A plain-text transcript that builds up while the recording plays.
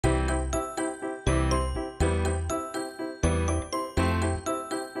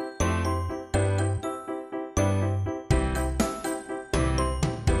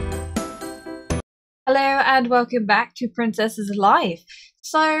Hello and welcome back to Princess's Life.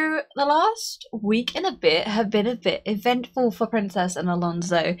 So, the last week and a bit have been a bit eventful for Princess and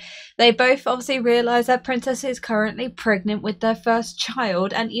Alonso. They both obviously realise that Princess is currently pregnant with their first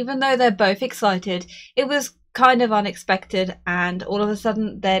child, and even though they're both excited, it was kind of unexpected, and all of a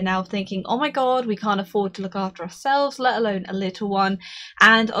sudden they're now thinking, oh my god, we can't afford to look after ourselves, let alone a little one.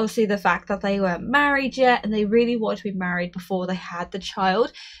 And obviously the fact that they weren't married yet and they really wanted to be married before they had the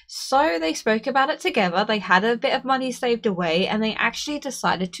child, so they spoke about it together. They had a bit of money saved away and they actually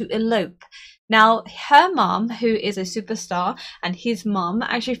decided to elope. Now, her mum, who is a superstar, and his mum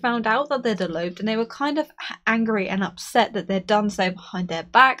actually found out that they'd eloped, and they were kind of angry and upset that they'd done so behind their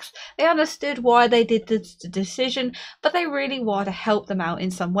backs. They understood why they did this decision, but they really wanted to help them out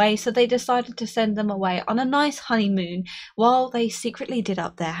in some way, so they decided to send them away on a nice honeymoon while they secretly did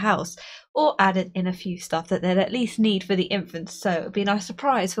up their house, or added in a few stuff that they'd at least need for the infants, so it would be a nice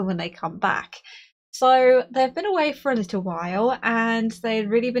surprise for when they come back. So they've been away for a little while and they've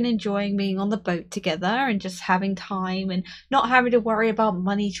really been enjoying being on the boat together and just having time and not having to worry about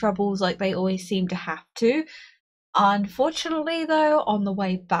money troubles like they always seem to have to. Unfortunately though, on the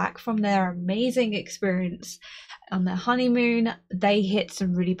way back from their amazing experience on their honeymoon, they hit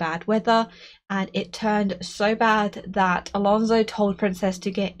some really bad weather, and it turned so bad that Alonso told Princess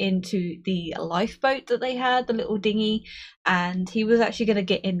to get into the lifeboat that they had, the little dinghy, and he was actually going to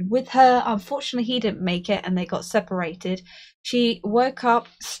get in with her. Unfortunately, he didn't make it and they got separated. She woke up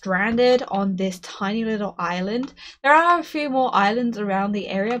stranded on this tiny little island. There are a few more islands around the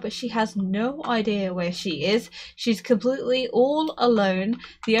area, but she has no idea where she is. She's completely all alone.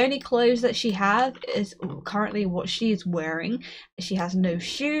 The only clothes that she has is currently what she is wearing. She has no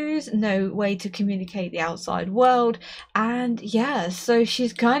shoes, no way to communicate the outside world, and yeah, so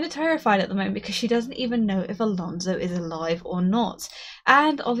she's kind of terrified at the moment because she doesn't even know if Alonso is alive or not.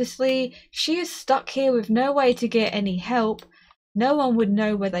 And obviously she is stuck here with no way to get any help. No one would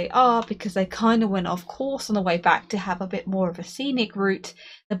know where they are because they kind of went off course on the way back to have a bit more of a scenic route.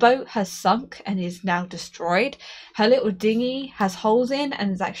 The boat has sunk and is now destroyed. Her little dinghy has holes in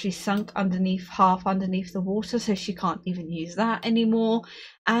and is actually sunk underneath, half underneath the water, so she can't even use that anymore.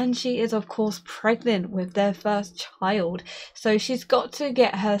 And she is of course pregnant with their first child, so she's got to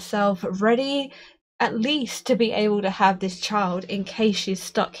get herself ready at least to be able to have this child in case she's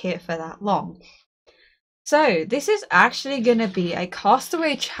stuck here for that long. So this is actually going to be a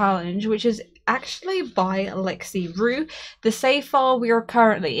Castaway challenge, which is actually by Lexi Roo. The save file we are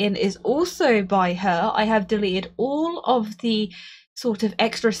currently in is also by her. I have deleted all of the sort of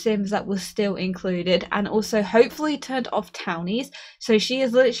extra sims that was still included, and also hopefully turned off townies, so she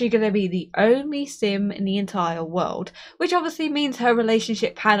is literally going to be the only sim in the entire world, which obviously means her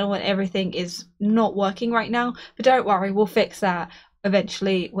relationship panel and everything is not working right now, but don't worry, we'll fix that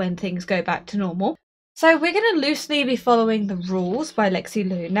eventually when things go back to normal. So we're going to loosely be following the rules by Lexi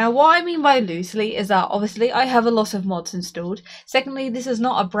Roo. Now what I mean by loosely is that obviously I have a lot of mods installed. Secondly, this is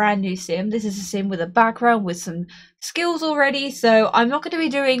not a brand new sim. This is a sim with a background with some skills already. So I'm not going to be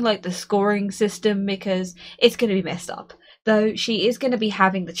doing like the scoring system because it's going to be messed up. Though she is going to be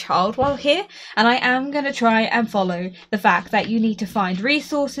having the child while here, and I am going to try and follow the fact that you need to find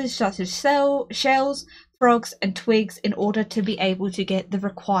resources such as shells, frogs and twigs in order to be able to get the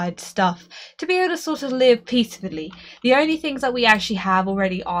required stuff to be able to sort of live peacefully. The only things that we actually have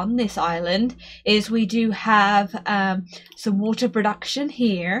already on this island is we do have some water production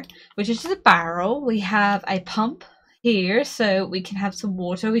here, which is just a barrel. We have a pump here so we can have some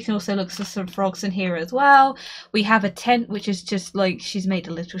water. We can also look for some frogs in here as well. We have a tent, which is just like she's made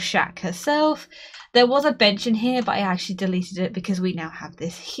a little shack herself. There was a bench in here, but I actually deleted it because we now have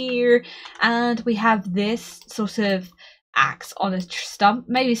this here. And we have this sort of axe on a stump.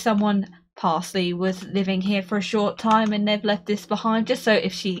 Maybe someone Parsley was living here for a short time and they've left this behind just so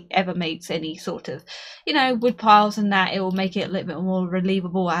if she ever makes any sort of, you know, wood piles and that, it will make it a little bit more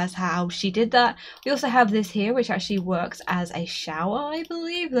relievable as how she did that. We also have this here which actually works as a shower, I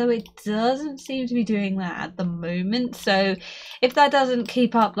believe, though it doesn't seem to be doing that at the moment, so if that doesn't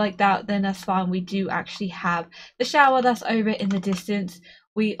keep up like that then that's fine. We do actually have the shower that's over in the distance.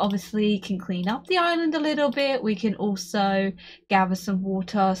 We obviously can clean up the island a little bit. We can also gather some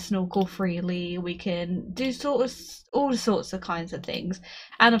water, snorkel freely. We can do all sorts of kinds of things.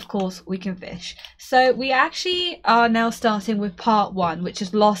 And of course, we can fish. So we actually are now starting with part 1, which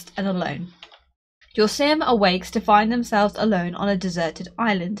is Lost and Alone. Your sim awakes to find themselves alone on a deserted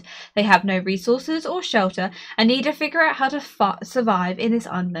island. They have no resources or shelter and need to figure out how to survive in this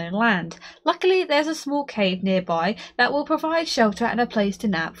unknown land. Luckily, there's a small cave nearby that will provide shelter and a place to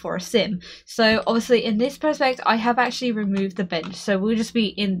nap for a sim. So obviously in this perspective, I have actually removed the bench. So we'll just be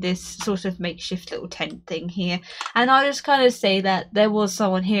in this sort of makeshift little tent thing here. And I'll just kind of say that there was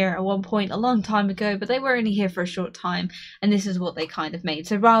someone here at one point a long time ago, but they were only here for a short time. And this is what they kind of made.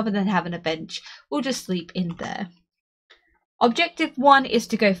 So rather than having a bench, we'll just sleep in there. Objective 1 is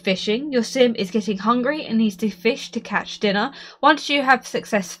to go fishing. Your sim is getting hungry and needs to fish to catch dinner. Once you have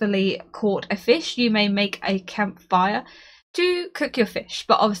successfully caught a fish, you may make a campfire to cook your fish,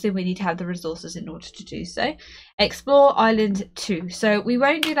 but obviously we need to have the resources in order to do so. Explore Island 2. So we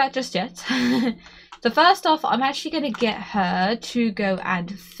won't do that just yet. So first off, I'm actually going to get her to go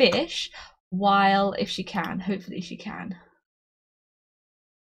and fish while, if she can, hopefully she can.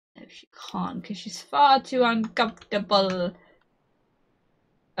 No, she can't because she's far too uncomfortable.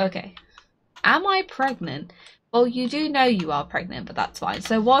 Okay. Am I pregnant? Well, you do know you are pregnant, but that's fine.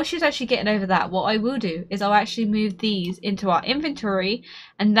 So while she's actually getting over that, what I will do is I'll actually move these into our inventory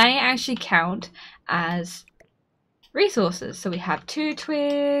and they actually count as resources. So we have 2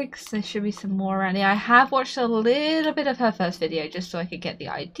 twigs. There should be some more around here. I have watched a little bit of her first video just so I could get the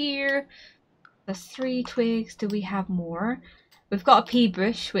idea. There's 3 twigs. Do we have more? We've got a pea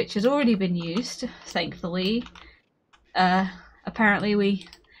bush, which has already been used, thankfully. Apparently we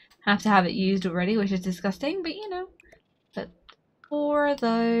have to have it used already, which is disgusting, but you know. But 4 of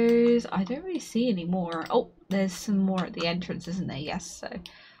those. I don't really see any more. Oh, there's some more at the entrance, isn't there? Yes, so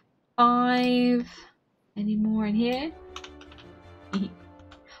 5. Any more in here?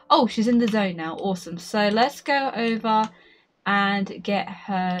 Oh, she's in the zone now. Awesome. So let's go over and get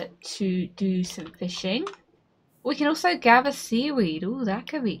her to do some fishing. We can also gather seaweed. Oh, that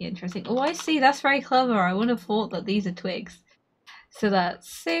could be interesting. Oh, I see. That's very clever. I wouldn't have thought that these are twigs. So that's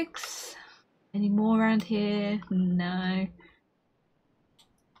 6. Any more around here? No.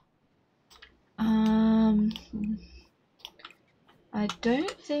 I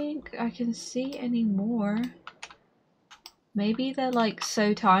don't think I can see any more. Maybe they're like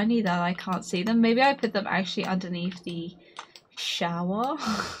so tiny that I can't see them. Maybe I put them actually underneath the shower.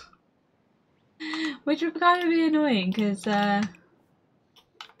 Which would kind of be annoying because I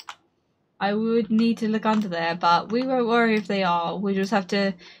would need to look under there, but we won't worry if they are. We just have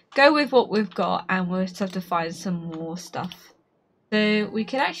to go with what we've got and we'll just have to find some more stuff. So we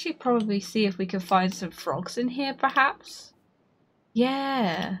could actually probably see if we can find some frogs in here perhaps.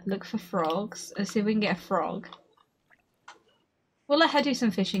 Yeah, look for frogs. Let's see if we can get a frog. We'll let her do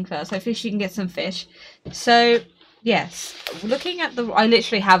some fishing first. Hopefully she can get some fish. So yes, looking at I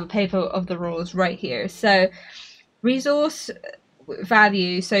literally have a paper of the rules right here. So resource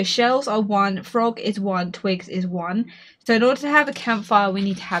value, so shells are 1, frog is 1, twigs is 1. So in order to have a campfire we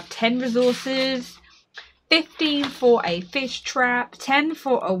need to have 10 resources, 15 for a fish trap, 10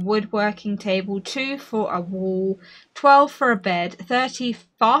 for a woodworking table, 2 for a wall, 12 for a bed,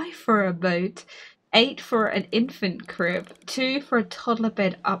 35 for a boat, 8 for an infant crib, 2 for a toddler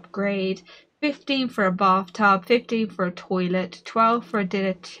bed upgrade, 15 for a bathtub, 15 for a toilet, 12 for a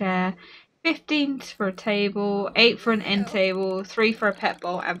dinner chair, 15 for a table, 8 for an end table, 3 for a pet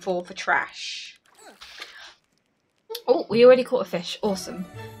bowl, and 4 for trash. Oh, we already caught a fish. Awesome.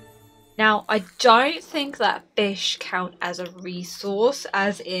 Now, I don't think that fish count as a resource,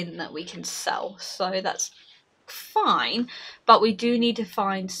 as in that we can sell. So that's fine, but we do need to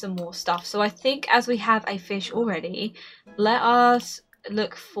find some more stuff. So I think as we have a fish already, let us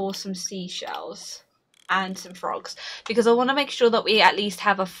look for some seashells and some frogs, because I want to make sure that we at least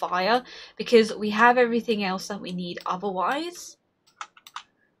have a fire, because we have everything else that we need otherwise.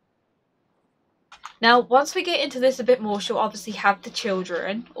 Now, once we get into this a bit more, she'll obviously have the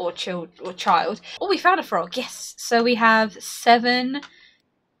children, or child. Oh, we found a frog, yes! So we have 7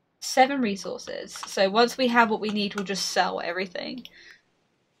 resources. So once we have what we need, we'll just sell everything.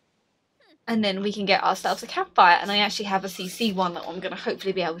 And then we can get ourselves a campfire, and I actually have a CC one that I'm going to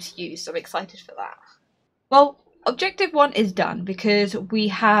hopefully be able to use, so I'm excited for that. Well, objective 1 is done because we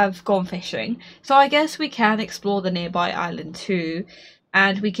have gone fishing, so I guess we can explore the nearby island too,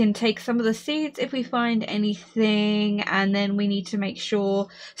 and we can take some of the seeds if we find anything, and then we need to make sure,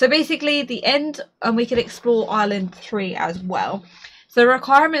 so basically the end, and we can explore island 3 as well. So the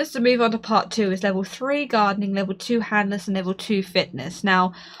requirements to move on to part 2 is level 3 gardening, level 2 handless, and level 2 fitness.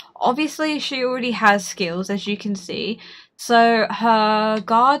 Now obviously she already has skills, as you can see. So her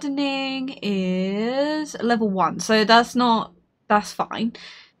gardening is level 1, so that's fine.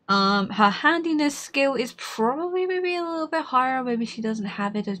 Her handiness skill is probably maybe a little bit higher, maybe she doesn't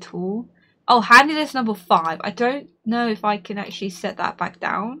have it at all. Oh, handiness number 5. I don't know if I can actually set that back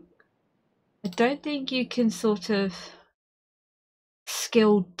down. I don't think you can sort of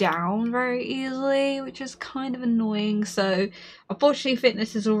skill down very easily, which is kind of annoying. So unfortunately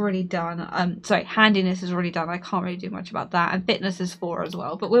fitness is already done. Sorry, handiness is already done. I can't really do much about that, and fitness is 4 as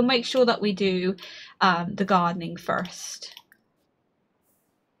well, but we'll make sure that we do the gardening first.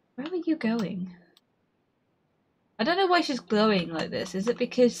 Where are you going? I don't know why she's glowing like this. Is it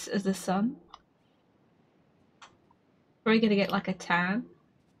because of the sun? Probably gonna get like a tan.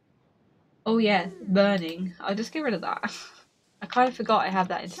 Oh yeah, burning. I'll just get rid of that. I kind of forgot I have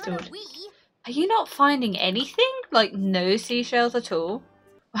that installed. Are you not finding anything? Like no seashells at all?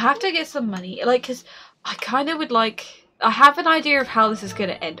 I have to get some money, like, because I kind of would like... I have an idea of how this is going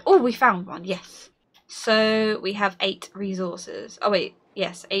to end. Oh, we found one, yes. So we have 8 resources. Oh wait,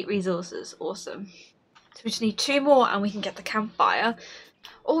 yes, 8 resources. Awesome. So we just need 2 more and we can get the campfire.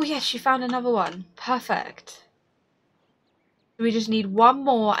 Oh yes, she found another one. Perfect. We just need 1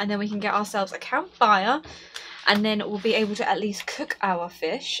 more and then we can get ourselves a campfire. And then we'll be able to at least cook our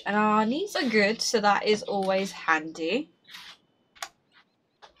fish. And our needs are good, so that is always handy.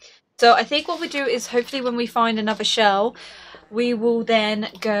 So I think what we do is hopefully when we find another shell, we will then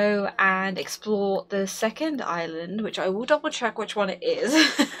go and explore the second island, which I will double check which one it is.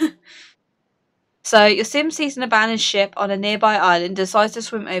 So your sim sees an abandoned ship on a nearby island, decides to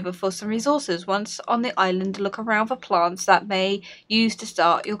swim over for some resources. Once on the island, look around for plants that may use to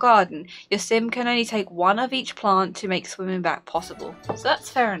start your garden. Your sim can only take 1 of each plant to make swimming back possible. So that's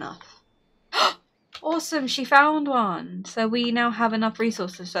fair enough. Awesome, she found one. So we now have enough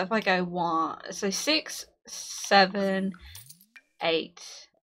resources. So if I go 1, so 6, 7, 8,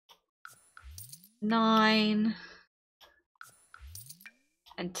 9...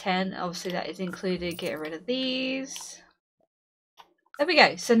 and 10, obviously that is included. Get rid of these. There we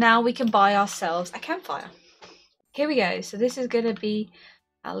go. So now we can buy ourselves a campfire. Here we go. So this is going to be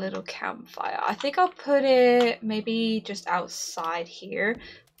a little campfire. I think I'll put it maybe just outside here.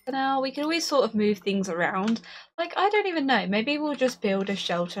 For now, we can always sort of move things around. Like, I don't even know. Maybe we'll just build a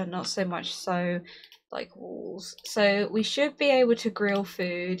shelter, not so much so like walls. So we should be able to grill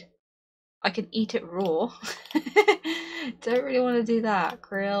food. I can eat it raw. Don't really want to do that.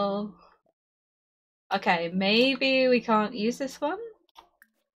 Grill. Okay, maybe we can't use this one.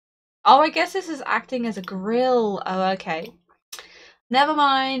 Oh, I guess this is acting as a grill. Oh, okay. Never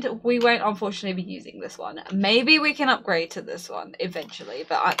mind. We won't unfortunately be using this one. Maybe we can upgrade to this one eventually,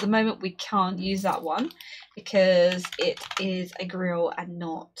 but at the moment we can't use that one because it is a grill and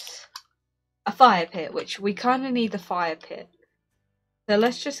not a fire pit, which we kind of need the fire pit. So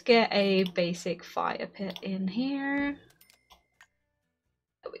let's just get a basic fire pit in here.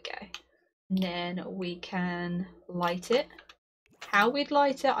 There we go. And then we can light it. How we'd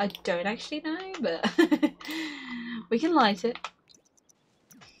light it, I don't actually know, but we can light it.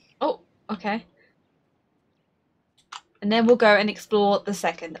 Oh, okay. And then we'll go and explore the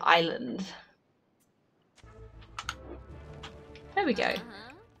second island. There we go.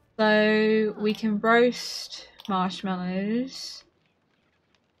 So we can roast marshmallows.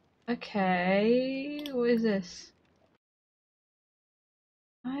 Okay, what is this?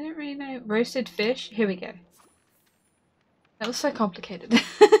 I don't really know. Roasted fish? Here we go. That was so complicated.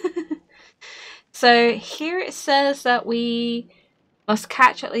 So here it says that we must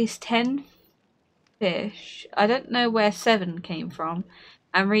catch at least 10 fish. I don't know where 7 came from.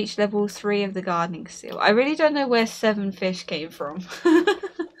 And reach level 3 of the gardening seal. I really don't know where 7 fish came from.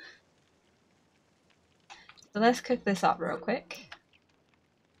 So let's cook this up real quick.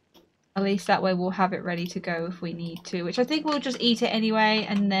 At least that way we'll have it ready to go if we need to. Which I think we'll just eat it anyway.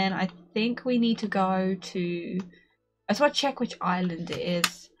 And then I think we need to go to... I just want to check which island it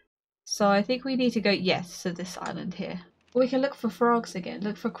is. So I think we need to go... Yes, to this island here. We can look for frogs again.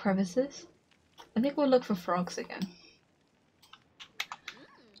 Look for crevices. I think we'll look for frogs again.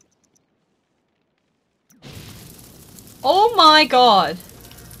 Oh my god!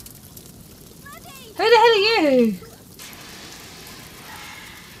 Who the hell are you?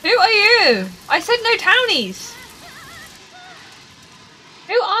 Who are you? I said no townies!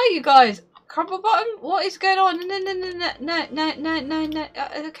 Who are you guys? Crumble bottom? What is going on? No.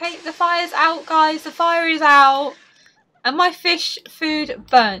 Okay, the fire's out, guys. The fire is out. And my fish food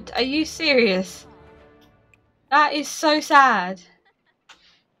burnt. Are you serious? That is so sad.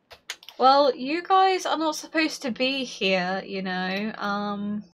 Well, you guys are not supposed to be here, you know.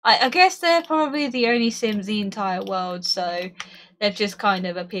 I guess they're probably the only Sims in the entire world, so they've just kind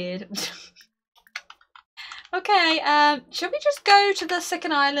of appeared. Okay, should we just go to the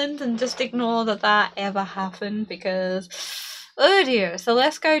second island and just ignore that ever happened? Because Oh dear. So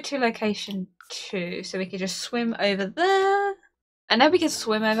let's go to location 2 so we can just swim over there. I know we can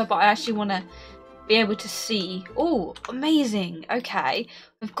swim over, but I actually want to be able to see. Oh, amazing. Okay,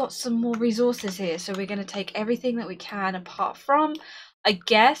 we've got some more resources here, so we're going to take everything that we can, apart from, I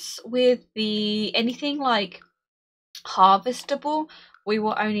guess, with the anything like harvestable, we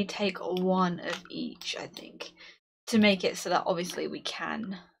will only take one of each, I think, to make it so that obviously we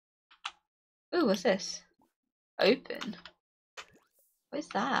can. Oh, what's this? Open. What's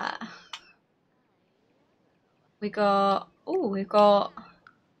that? We've got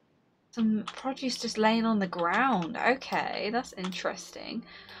some produce just laying on the ground. Okay, that's interesting.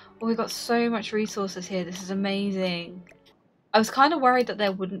 Oh, we've got so much resources here. This is amazing. I was kind of worried that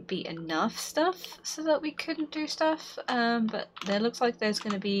there wouldn't be enough stuff so that we couldn't do stuff, but there looks like there's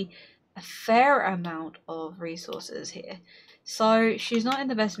going to be a fair amount of resources here. So she's not in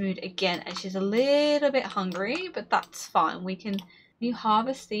the best mood again, and she's a little bit hungry, but that's fine. We can you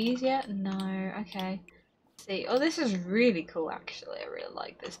harvest these yet? No. Okay. Let's see. Oh, this is really cool, actually. I really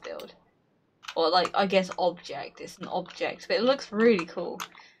like this build. Or, like, I guess object. It's an object, but it looks really cool.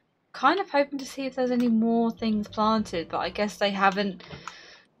 Kind of hoping to see if there's any more things planted, but I guess they haven't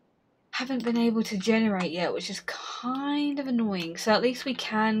been able to generate yet, which is kind of annoying. So at least we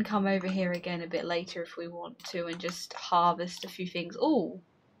can come over here again a bit later if we want to and just harvest a few things. Oh,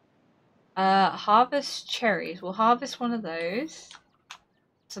 harvest cherries. We'll harvest one of those.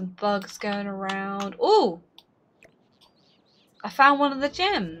 Some bugs going around. Oh, I found one of the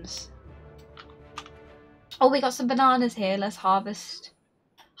gems. Oh, we got some bananas here. Let's harvest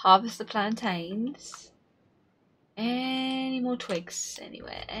the plantains. Any more twigs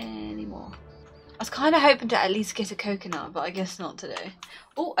anywhere? Any more? I was kind of hoping to at least get a coconut, but I guess not today.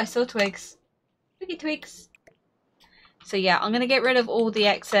 Oh, I saw twigs. Twiggy twigs. So yeah, I'm going to get rid of all the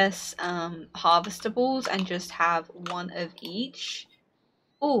excess harvestables and just have one of each.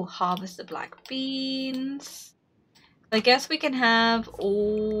 Oh, harvest the black beans. I guess we can have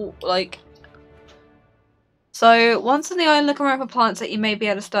all, like... So, once on the island looking around for plants that you may be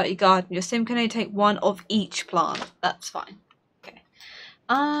able to start your garden, your sim can only take one of each plant. That's fine. Okay.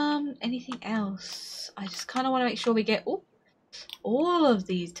 Anything else? I just kind of want to make sure we get all of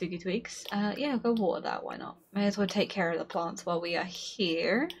these twiggy twigs. Yeah, go water that. Why not? May as well take care of the plants while we are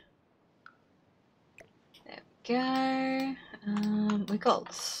here. There we go. We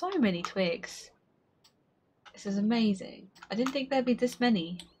got so many twigs. This is amazing. I didn't think there'd be this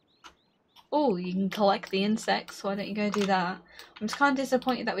many. Oh, you can collect the insects. Why don't you go do that? I'm just kind of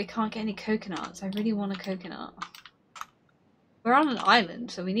disappointed that we can't get any coconuts. I really want a coconut. We're on an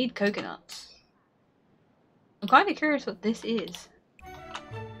island, so we need coconuts. I'm kind of curious what this is.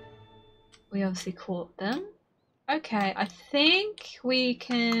 We obviously caught them. Okay, I think we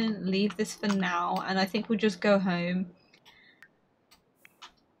can leave this for now, and I think we'll just go home.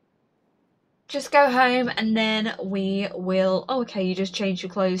 Just go home, and then we will... Oh, okay, you just change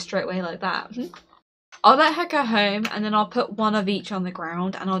your clothes straight away like that. I'll let her go home, and then I'll put one of each on the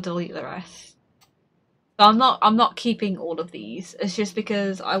ground, and I'll delete the rest. So I'm not keeping all of these. It's just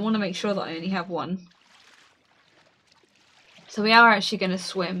because I want to make sure that I only have one. So we are actually going to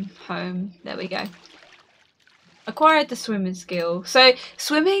swim home. There we go. Acquired the swimming skill. So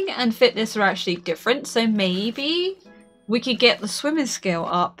swimming and fitness are actually different. So maybe we could get the swimming skill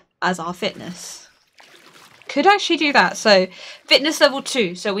up as our fitness. Could actually do that. So fitness level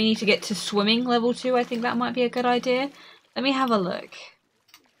 2. So we need to get to swimming level 2. I think that might be a good idea. Let me have a look.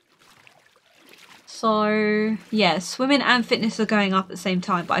 So yeah, swimming and fitness are going up at the same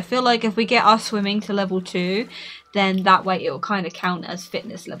time. But I feel like if we get our swimming to level 2, then that way it will kind of count as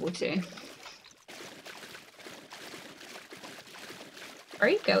fitness level 2. Where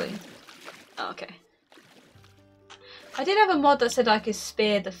are you going? Oh, okay. I did have a mod that said I could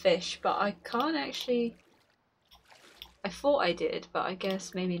spear the fish, but I can't actually... I thought I did, but I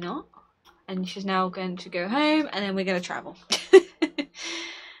guess maybe not. And she's now going to go home, and then we're going to travel.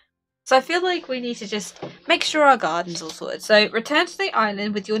 So I feel like we need to just make sure our garden's all sorted. So return to the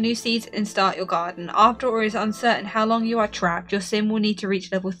island with your new seeds and start your garden. After all is uncertain how long you are trapped, your sim will need to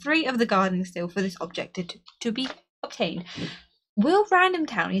reach level 3 of the gardening skill for this objective to be obtained. Will random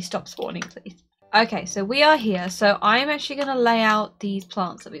townies stop spawning, please? Okay, so we are here. So I'm actually going to lay out these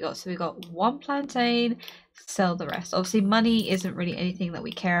plants that we got. So we got one plantain, sell the rest. Obviously, money isn't really anything that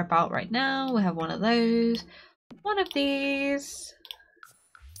we care about right now. We have one of those, one of these,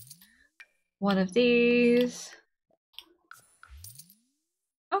 one of these.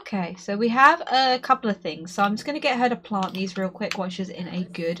 Okay, so we have a couple of things. So I'm just going to get her to plant these real quick while she's in a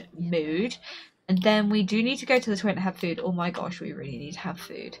good mood. And then we do need to go to the toilet and have food. Oh my gosh, we really need to have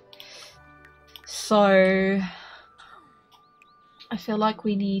food. So I feel like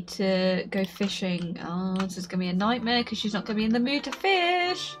we need to go fishing. Oh, this is gonna be a nightmare because she's not gonna be in the mood to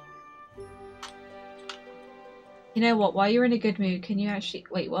fish. You know what? While you're in a good mood, can you actually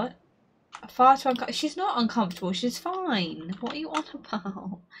wait? What? Far too uncomfortable. She's not uncomfortable. She's fine. What are you on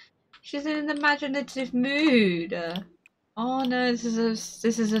about? She's in an imaginative mood. Oh no, this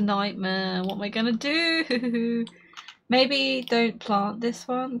is a nightmare. What am I gonna do? Maybe don't plant this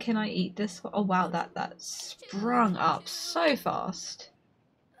one. Can I eat this one? Oh wow, that sprung up so fast.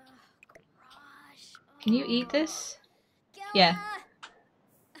 Can you eat this? Yeah.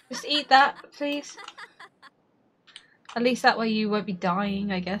 Just eat that, please. At least that way you won't be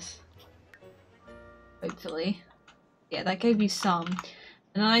dying, I guess. Hopefully. Yeah, that gave you some.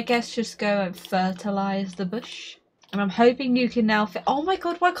 And I guess just go and fertilize the bush. And I'm hoping you can now fit. Oh my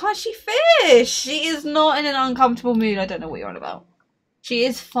god, why can't she fish? She is not in an uncomfortable mood. I don't know what you're on about. She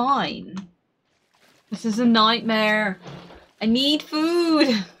is fine. This is a nightmare. I need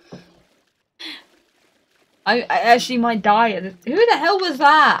food. I actually might die. Who the hell was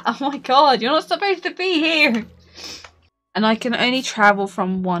that? Oh my god, you're not supposed to be here. And I can only travel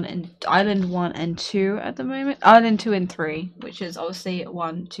from Island 1 and 2 at the moment. Island 2 and 3, which is obviously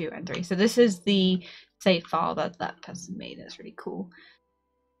 1, 2, and 3. So this is the save file that person made. That's really cool.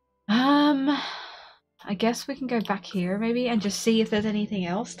 I guess we can go back here maybe and just see if there's anything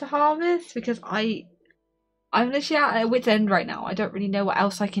else to harvest, because I'm literally at wit's end right now. I don't really know what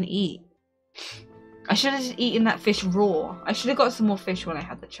else I can eat. I should have just eaten that fish raw. I should have got some more fish when I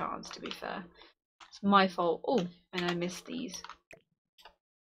had the chance, to be fair. It's my fault. Oh, and I missed these.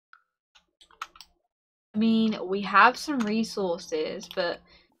 I mean, we have some resources, but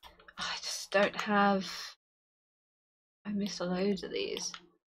I just don't have... I missed loads of these.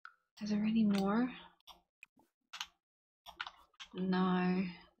 Is there any more? No.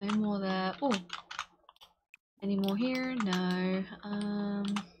 No more there. Oh. Any more here? No.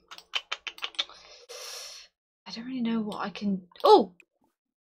 I don't really know what I can... Oh!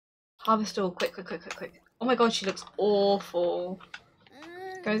 Harvest all. Quick, quick, quick, quick, quick. Oh my god, she looks awful.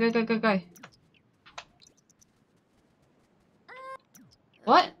 Go, go, go, go, go.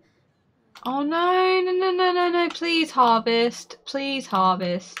 What? Oh no, no, no, no, no, no. Please harvest. Please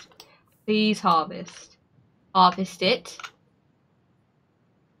harvest. Please harvest. Harvest it.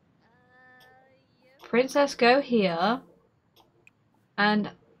 Princess, go here.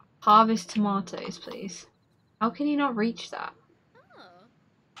 And harvest tomatoes, please. How can you not reach that?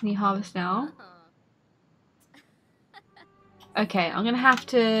 Can you harvest now? Okay, I'm gonna have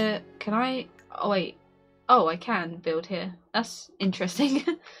to... Can I... Oh, wait. Oh, I can build here. That's interesting.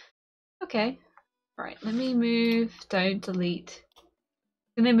 Okay. Right, let me move. Don't delete.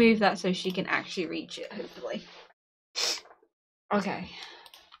 I'm gonna move that so she can actually reach it, hopefully. Okay.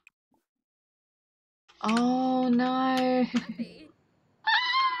 Oh, no.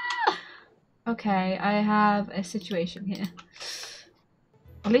 Okay, I have a situation here.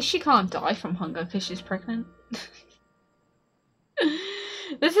 At least she can't die from hunger because she's pregnant.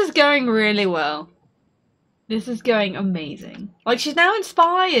 This is going really well. This is going amazing. Like, she's now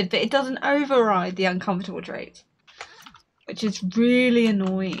inspired, but it doesn't override the uncomfortable trait. Which is really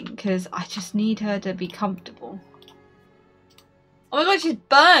annoying, because I just need her to be comfortable. Oh my god, she's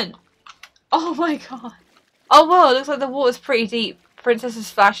burnt! Oh my god. Oh well, it looks like the water's pretty deep. Princess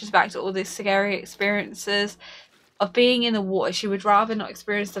flashes back to all these scary experiences of being in the water. She would rather not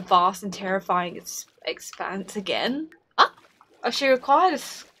experience the vast and terrifying expanse again. Ah! Oh, she required a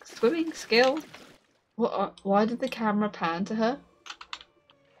swimming skill. What? Why did the camera pan to her?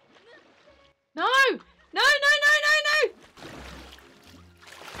 No! No, no, no, no, no!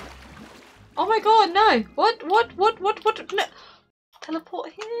 Oh my god, no! What? No!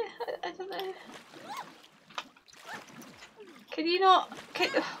 Teleport here? I don't know. Can you not?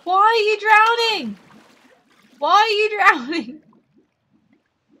 Why are you drowning? Why are you drowning?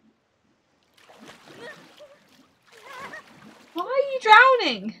 Why are you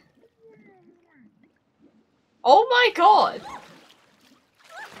drowning? Oh my god!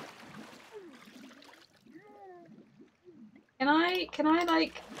 Can I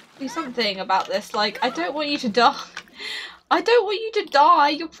like do something about this? Like, I don't want you to die. I don't want you to die.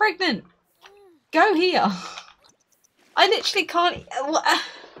 You're pregnant. Go here. I literally can't.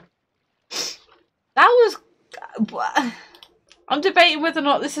 That was. I'm debating whether or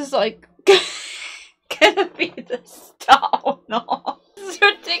not this is like gonna be the start or not. This is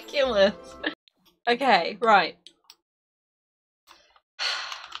ridiculous. Okay, right.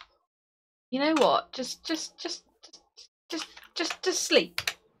 You know what? Just sleep.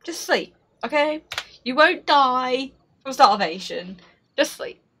 Just sleep, okay? You won't die from starvation. Just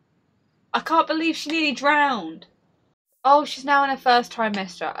sleep. I can't believe she nearly drowned. Oh, she's now in her first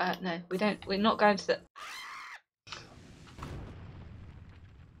trimester. No, we're not going to the...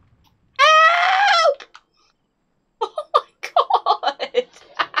 Help! Oh my god!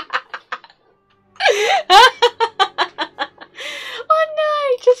 Oh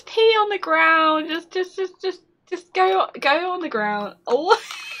no! Just pee on the ground. Just go on the ground. Oh.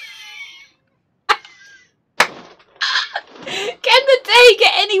 Can the day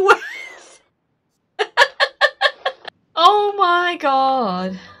get any worse? Oh my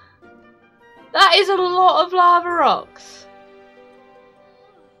god. That is a lot of lava rocks.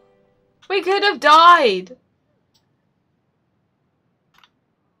 We could have died.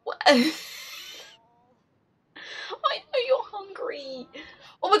 I know you're hungry.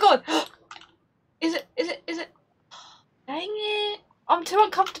 Oh my god. Is it? Dang it. I'm too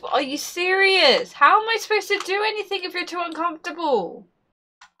uncomfortable. Are you serious? How am I supposed to do anything if you're too uncomfortable?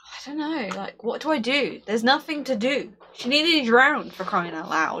 I don't know. Like, what do I do? There's nothing to do. She nearly drowned, for crying out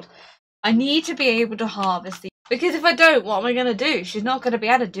loud. I need to be able to harvest these. Because if I don't, what am I going to do? She's not going to be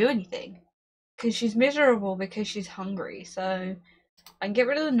able to do anything. Because she's miserable because she's hungry. So I can get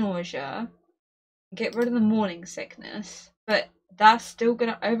rid of the nausea. Get rid of the morning sickness. But that's still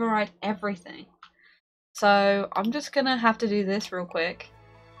going to override everything. So I'm just going to have to do this real quick.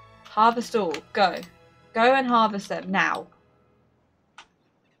 Harvest all. Go. Go and harvest them now.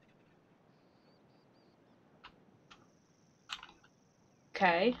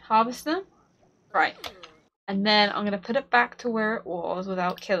 Okay, harvest them. Right. And then I'm going to put it back to where it was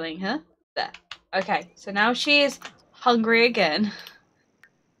without killing her. There. Okay, so now she is hungry again.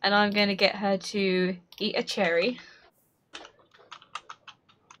 And I'm going to get her to eat a cherry.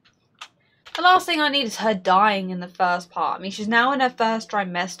 The last thing I need is her dying in the first part. I mean, she's now in her first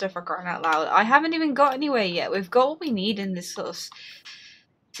trimester, for crying out loud. I haven't even got anywhere yet. We've got what we need in this sort of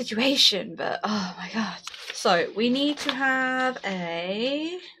situation, but oh my god. So, we need to have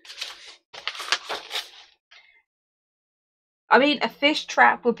a... I mean, a fish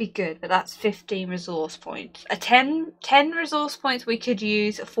trap would be good, but that's 15 resource points. 10 resource points we could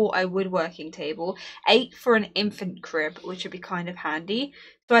use for a woodworking table. 8 for an infant crib, which would be kind of handy.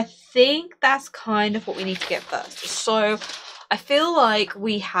 So I think that's kind of what we need to get first. So I feel like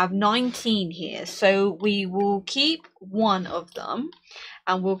we have 19 here. So we will keep one of them.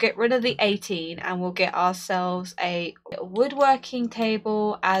 And we'll get rid of the 18 and we'll get ourselves a woodworking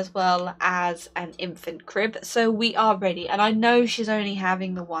table as well as an infant crib. So we are ready. And I know she's only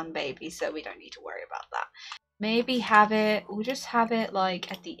having the one baby, so we don't need to worry about that. Maybe we'll just have it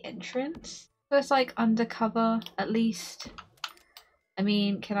like at the entrance. So it's like undercover at least. I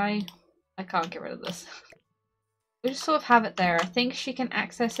mean, I can't get rid of this. We'll just sort of have it there. I think she can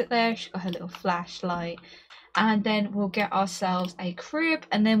access it there. She's got her little flashlight. And then we'll get ourselves a crib,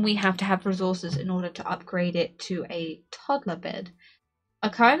 and then we have to have resources in order to upgrade it to a toddler bed. I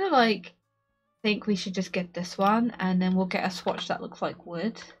kind of think we should just get this one, and then we'll get a swatch that looks like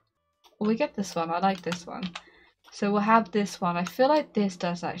wood. Or we get this one. I like this one. So we'll have this one. I feel like this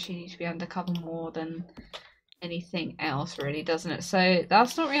does actually need to be undercover more than anything else, really, doesn't it? So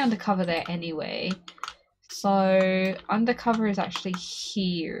that's not really undercover there anyway. So undercover is actually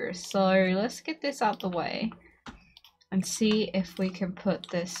here. So let's get this out the way and see if we can put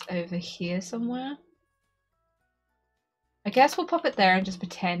this over here somewhere. I guess we'll pop it there and just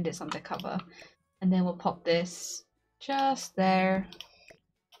pretend it's undercover. And then we'll pop this just there.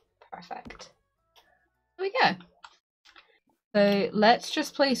 Perfect. There we go. So let's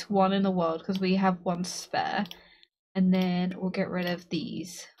just place one in the world because we have one spare. And then we'll get rid of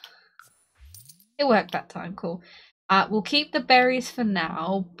these. It worked that time, cool. We'll keep the berries for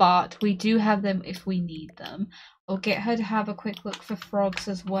now, but we do have them if we need them. I'll get her to have a quick look for frogs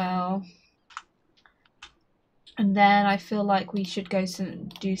as well. And then I feel like we should go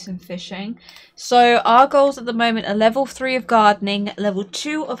do some fishing. So our goals at the moment are level 3 of gardening, level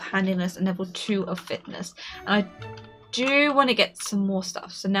 2 of handiness, and level 2 of fitness. And I do want to get some more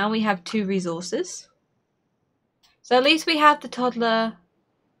stuff. So now we have 2 resources. So at least we have the toddler...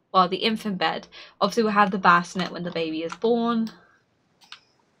 Well, the infant bed. Obviously, we'll have the bassinet when the baby is born.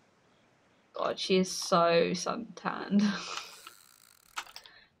 God, she is so suntanned.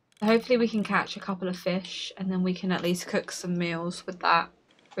 Hopefully, we can catch a couple of fish, and then we can at least cook some meals with that.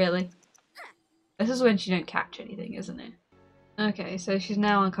 Really. This is when she don't catch anything, isn't it? Okay, so she's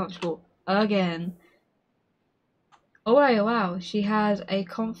now uncomfortable again. Oh wow, she has a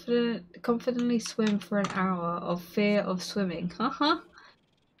confidently swim for an hour of fear of swimming. Haha.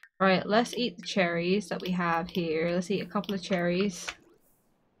 Right, let's eat the cherries that we have here. Let's eat a couple of cherries.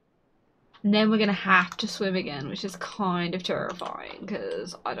 And then we're going to have to swim again, which is kind of terrifying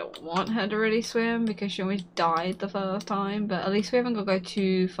because I don't want her to really swim because she always died the first time. But at least we haven't got to go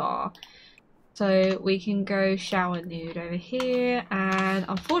too far. So we can go shower nude over here. And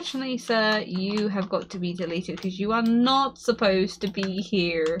unfortunately, sir, you have got to be deleted because you are not supposed to be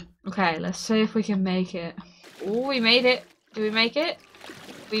here. Okay, let's see if we can make it. Oh, we made it. Do we make it?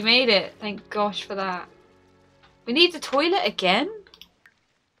 We made it. Thank gosh for that. We need the toilet again?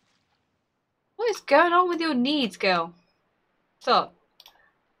 What is going on with your needs, girl? Stop.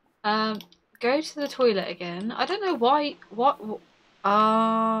 Go to the toilet again. I don't know why. What?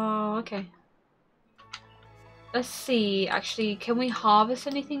 Oh, okay. Let's see. Actually, can we harvest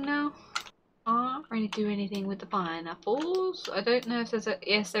anything now? Can't really do anything with the pineapples. I don't know if there's a.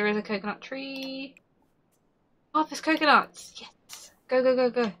 Yes, there is a coconut tree. Harvest coconuts. Yes. Go, go, go,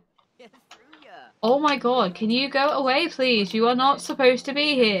 go. Oh my god. Can you go away, please? You are not supposed to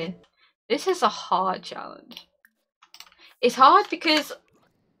be here. This is a hard challenge. It's hard because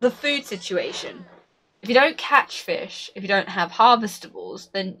the food situation. If you don't catch fish, if you don't have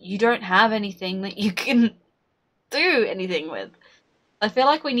harvestables, then you don't have anything that you can do anything with. I feel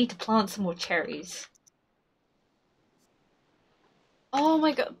like we need to plant some more cherries. Oh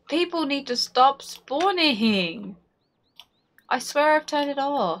my god, people need to stop spawning! I swear I've turned it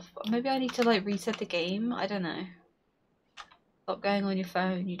off. Maybe I need to like reset the game, I don't know. Stop going on your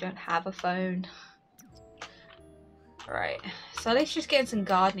phone, you don't have a phone. Alright, so at least just getting some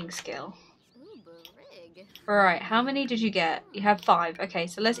gardening skill. Alright, how many did you get? You have 5. Okay,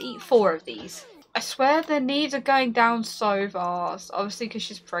 so let's eat 4 of these. I swear their needs are going down so fast. Obviously because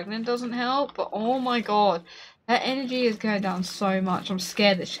she's pregnant doesn't help, but oh my god. Her energy is going down so much. I'm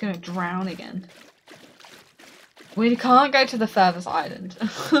scared that she's going to drown again. We can't go to the furthest island.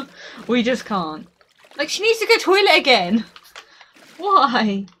 We just can't. Like, she needs to go toilet again.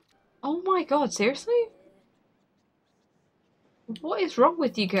 Why? Oh my god, seriously? What is wrong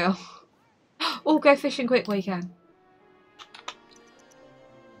with you, girl? Oh, go fishing quick while you can.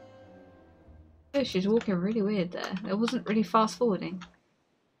 Oh, she's walking really weird there. It wasn't really fast forwarding.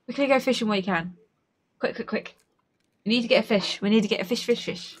 Quickly go fishing while you can. Quick, quick, quick. We need to get a fish. We need to get a fish, fish,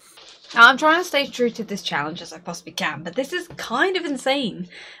 fish. Now, I'm trying to stay true to this challenge as I possibly can, but this is kind of insane.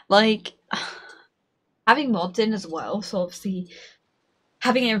 Like, having mods in as well, so obviously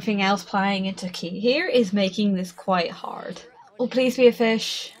having everything else playing into key here is making this quite hard. Oh, please be a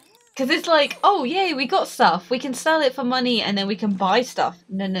fish. Because it's like, oh, yay, we got stuff. We can sell it for money and then we can buy stuff.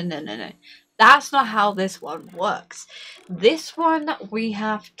 No, no, no, no, no. That's not how this one works. This one, we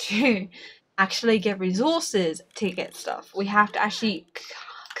have to actually get resources to get stuff. We have to actually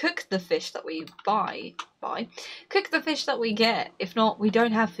cook the fish that we buy. Cook the fish that we get. If not, we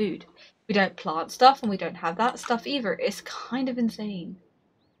don't have food. We don't plant stuff and we don't have that stuff either. It's kind of insane.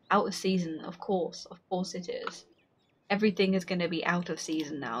 Out of season, of course. Of course it is. Everything is going to be out of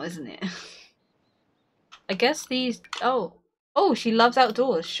season now, isn't it? I guess these... Oh, she loves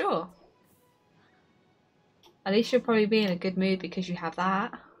outdoors. Sure. At least you'll probably be in a good mood because you have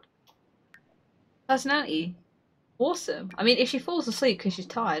that. Personality. Awesome. I mean, if she falls asleep because she's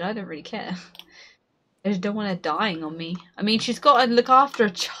tired, I don't really care. I just don't want her dying on me. I mean, she's got to look after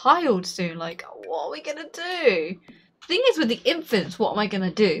a child soon. Like, what are we going to do? The thing is with the infants, what am I going to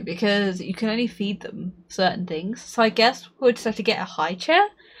do? Because you can only feed them certain things. So I guess we'll just have to get a high chair.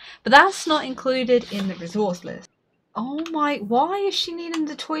 But that's not included in the resource list. Oh my, why is she needing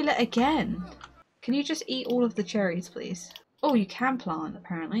the toilet again? Can you just eat all of the cherries, please? Oh, you can plant,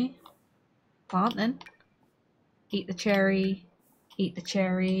 apparently. Plant, then. Eat the cherry. Eat the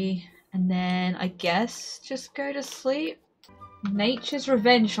cherry. And then, I guess, just go to sleep. Nature's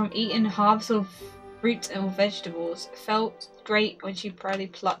revenge from eating halves of fruits and vegetables. Felt great when she proudly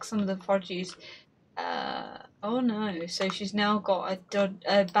plucked some of the produce. Oh no. So she's now got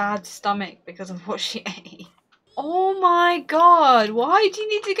a bad stomach because of what she ate. Oh my god, why do you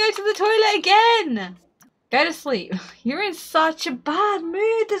need to go to the toilet again? Go to sleep. You're in such a bad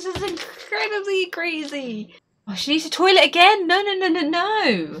mood. This is incredibly crazy. Oh, she needs a toilet again? No, no, no, no,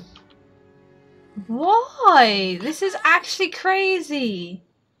 no. Why? This is actually crazy.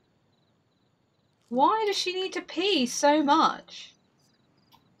 Why does she need to pee so much?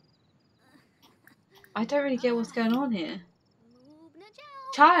 I don't really get what's going on here.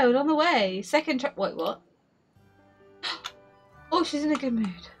 Child on the way. Second wait, what? Oh, she's in a good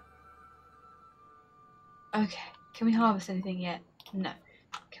mood. Okay. Can we harvest anything yet? No.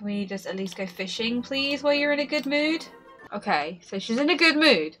 Can we just at least go fishing, please, while you're in a good mood? Okay, so she's in a good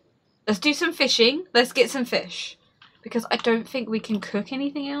mood. Let's do some fishing. Let's get some fish. Because I don't think we can cook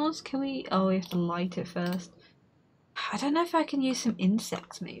anything else. Can we? Oh, we have to light it first. I don't know if I can use some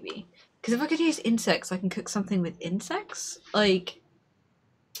insects, maybe. Because if I could use insects, I can cook something with insects. Like,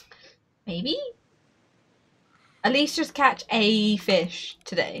 maybe? At least just catch a fish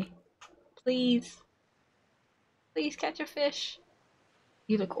today. Please. Please catch a fish.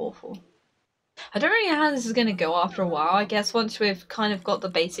 You look awful. I don't really know how this is going to go after a while. I guess once we've kind of got the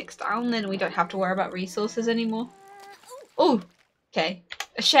basics down, then we don't have to worry about resources anymore. Oh, okay.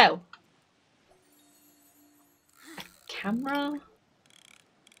 A shell. A camera?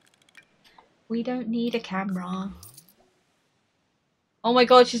 We don't need a camera. Oh my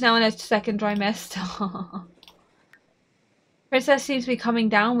god, she's now in her second trimester. Princess seems to be coming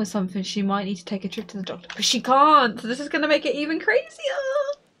down with something. She might need to take a trip to the doctor. But she can't! So this is going to make it even crazier!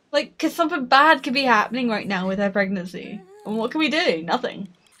 Like, because something bad could be happening right now with her pregnancy. And what can we do? Nothing.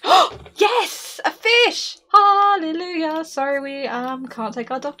 Yes! A fish! Hallelujah! Sorry, we can't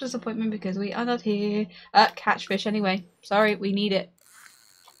take our doctor's appointment because we are not here. Catch fish anyway. Sorry, we need it.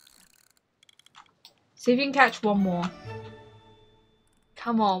 See if you can catch one more.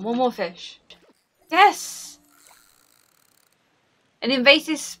 Come on, one more fish. Yes! An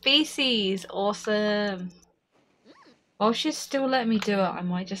invasive species! Awesome! While she's still letting me do it, I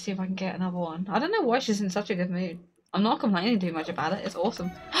might just see if I can get another one. I don't know why she's in such a good mood. I'm not complaining too much about it. It's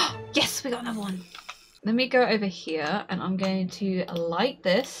awesome. Yes, we got another one. Let me go over here and I'm going to light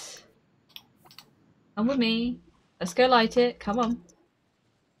this. Come with me. Let's go light it. Come on.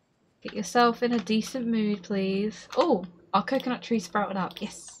 Get yourself in a decent mood, please. Oh, our coconut tree sprouted up.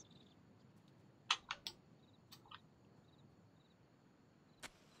 Yes.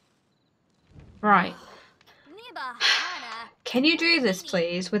 Right. Can you do this,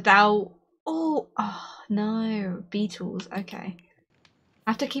 please, without... Oh, no. Beetles. Okay. I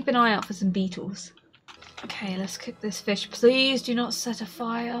have to keep an eye out for some beetles. Okay, let's cook this fish. Please do not set a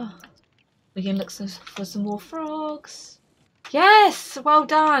fire. We can look for some more frogs. Yes! Well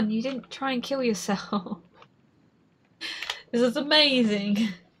done! You didn't try and kill yourself. This is amazing.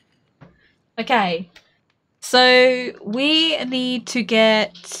 Okay. So, we need to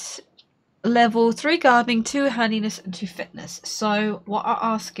get... level 3 gardening, 2 handiness, and 2 fitness. So, what are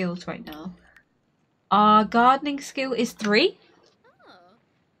our skills right now? Our gardening skill is 3.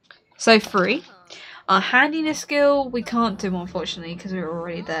 So 3. Our handiness skill we can't do, unfortunately, because we're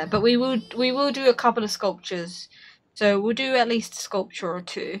already there. But we will do a couple of sculptures. So we'll do at least a sculpture or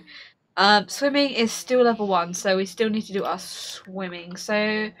 2. Swimming is still level 1, so we still need to do our swimming.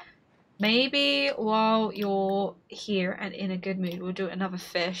 So maybe while you're here and in a good mood, we'll do another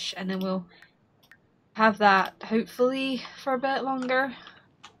fish, and then we'll have that hopefully for a bit longer.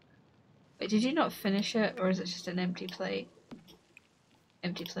 Wait, did you not finish it, or is it just an empty plate?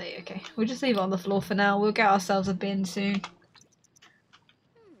 Empty plate, okay. We'll just leave it on the floor for now. We'll get ourselves a bin soon.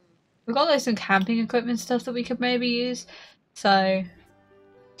 We've got like some camping equipment stuff that we could maybe use. So,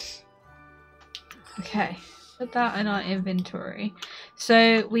 okay. Put that in our inventory.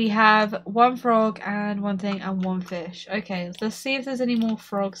 So we have 1 frog and 1 thing and 1 fish. Okay, let's see if there's any more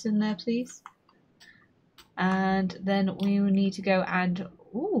frogs in there, please. And then we will need to go and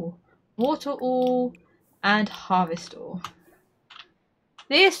water all and harvest all.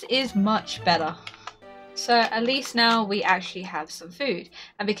 This is much better. So at least now we actually have some food.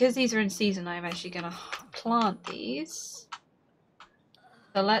 And because these are in season, I'm actually going to plant these.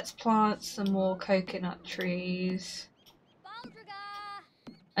 So let's plant some more coconut trees.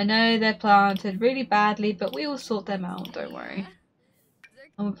 I know they're planted really badly, but we will sort them out, don't worry.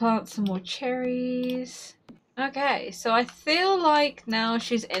 And we'll plant some more cherries. Okay, so I feel like now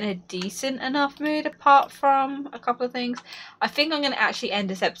she's in a decent enough mood apart from a couple of things. I think I'm going to actually end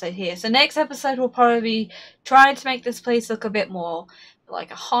this episode here. So next episode will probably be trying to make this place look a bit more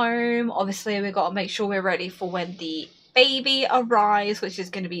like a home. Obviously, we've got to make sure we're ready for when the baby arrives, which is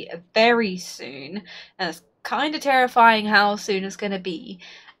going to be very soon. And it's kind of terrifying how soon it's going to be.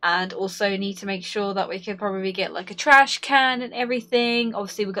 And also need to make sure that we can probably get like a trash can and everything.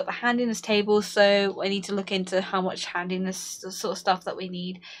 Obviously we've got the handiness table, so I need to look into how much handiness, the sort of stuff that we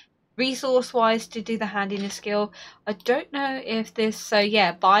need resource wise to do the handiness skill. I don't know if this, so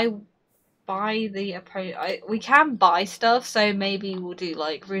yeah, we can buy stuff, so maybe we'll do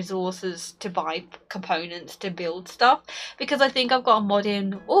like resources to buy components to build stuff, because I think I've got a mod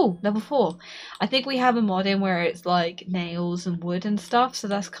in level 4. I think we have a mod in where it's like nails and wood and stuff, so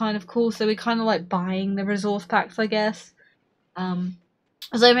that's kind of cool. So we kind of like buying the resource packs, I guess.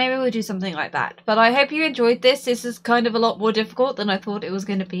 So maybe we'll do something like that. But I hope you enjoyed this. This is kind of a lot more difficult than I thought it was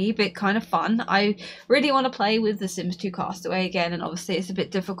going to be, but kind of fun. I really want to play with The Sims 2 Castaway again, and obviously it's a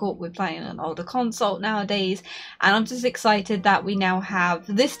bit difficult with playing an older console nowadays. And I'm just excited that we now have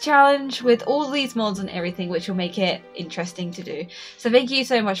this challenge with all these mods and everything, which will make it interesting to do. So thank you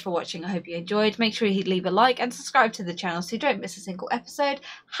so much for watching. I hope you enjoyed. Make sure you leave a like and subscribe to the channel so you don't miss a single episode.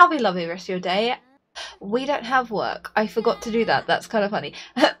 Have a lovely rest of your day. We don't have work. I forgot to do that. That's kind of funny.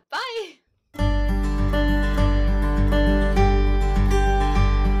 Bye!